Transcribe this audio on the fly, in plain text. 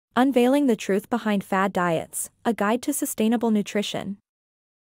Unveiling the truth behind fad diets, a guide to sustainable nutrition.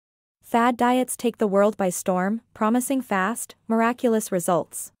 Fad diets take the world by storm, promising fast, miraculous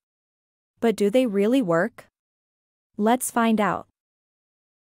results. But do they really work? Let's find out.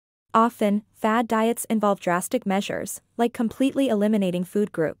 Often, fad diets involve drastic measures, like completely eliminating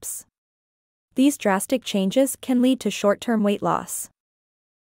food groups. These drastic changes can lead to short-term weight loss.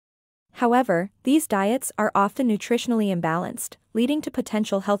 However, these diets are often nutritionally imbalanced, leading to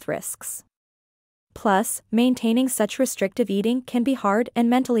potential health risks. Plus, maintaining such restrictive eating can be hard and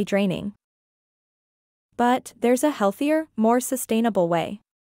mentally draining. But there's a healthier, more sustainable way.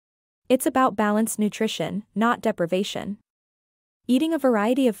 It's about balanced nutrition, not deprivation. Eating a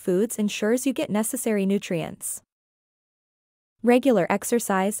variety of foods ensures you get necessary nutrients. Regular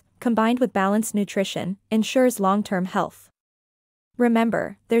exercise, combined with balanced nutrition, ensures long-term health.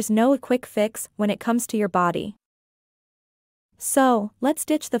 Remember, there's no quick fix when it comes to your body. So, let's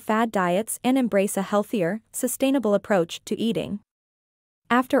ditch the fad diets and embrace a healthier, sustainable approach to eating.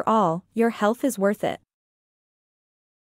 After all, your health is worth it.